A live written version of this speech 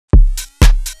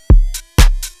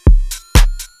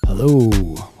Hello,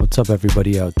 what's up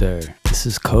everybody out there? This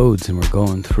is Codes and we're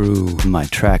going through my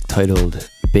track titled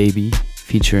Baby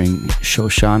featuring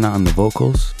Shoshana on the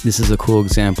vocals. This is a cool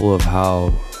example of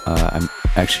how I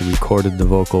actually recorded the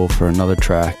vocal for another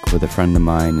track with a friend of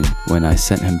mine, and when I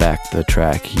sent him back the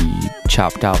track he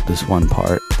chopped out this one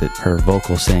part that her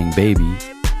vocal saying baby,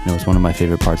 and it was one of my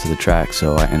favorite parts of the track,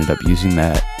 so I ended up using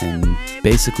that and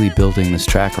basically building this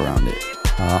track around it.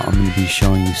 I'm going to be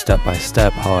showing you step by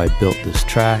step how I built this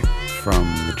track, from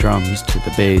the drums to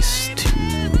the bass to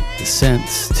the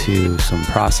synths to some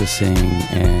processing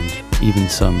and even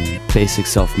some basic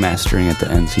self-mastering at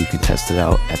the end so you can test it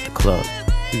out at the club.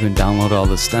 You can download all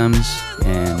the stems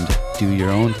and do your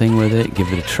own thing with it,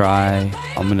 give it a try.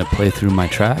 I'm going to play through my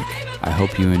track. I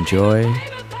hope you enjoy.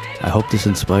 I hope this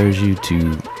inspires you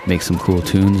to make some cool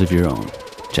tunes of your own.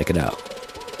 Check it out.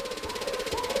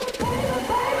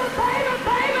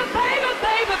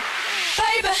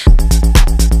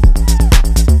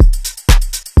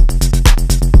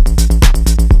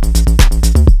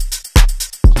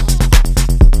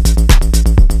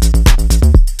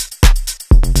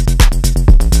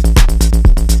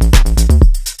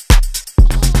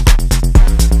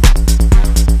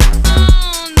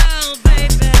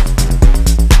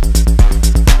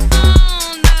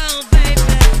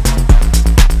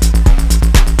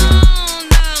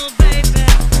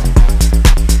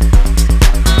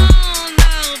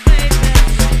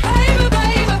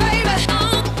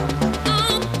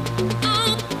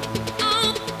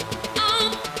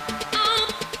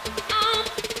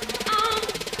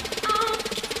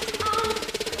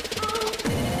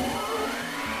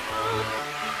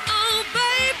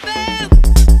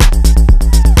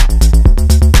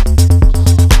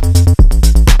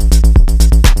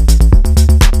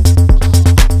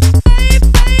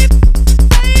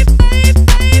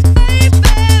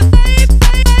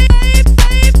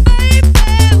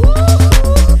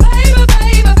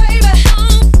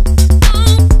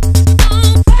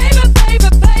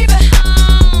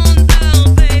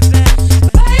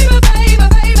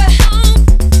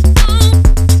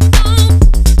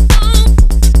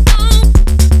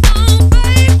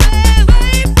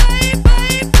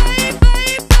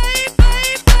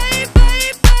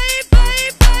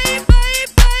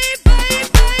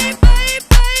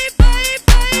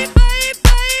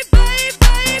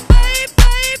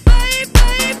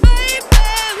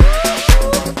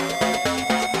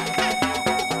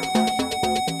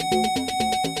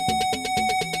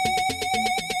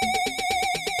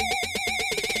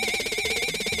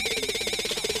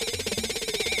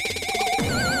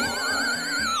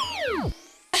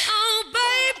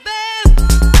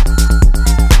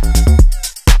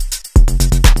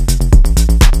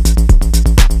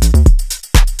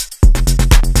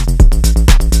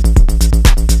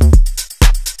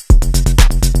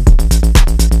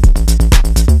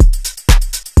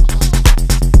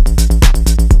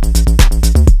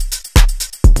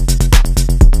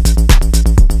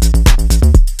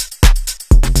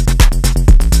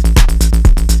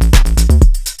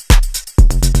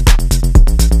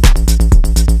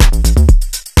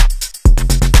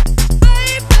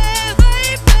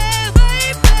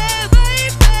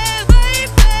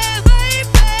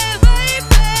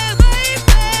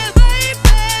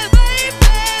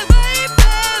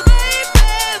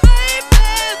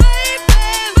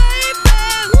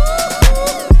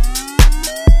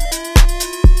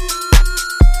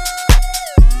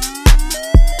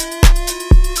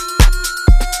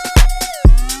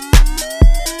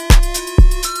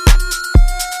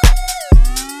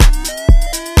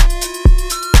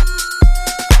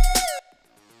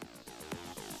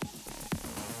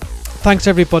 Thanks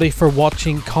everybody for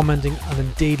watching, commenting and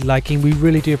indeed liking. We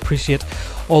really do appreciate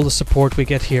all the support we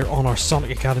get here on our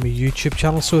Sonic Academy YouTube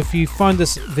channel. So if you found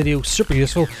this video super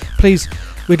useful, please,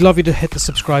 we'd love you to hit the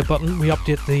subscribe button. We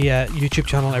update the YouTube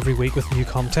channel every week with new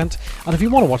content, and if you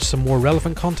want to watch some more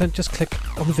relevant content, just click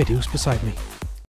on the videos beside me.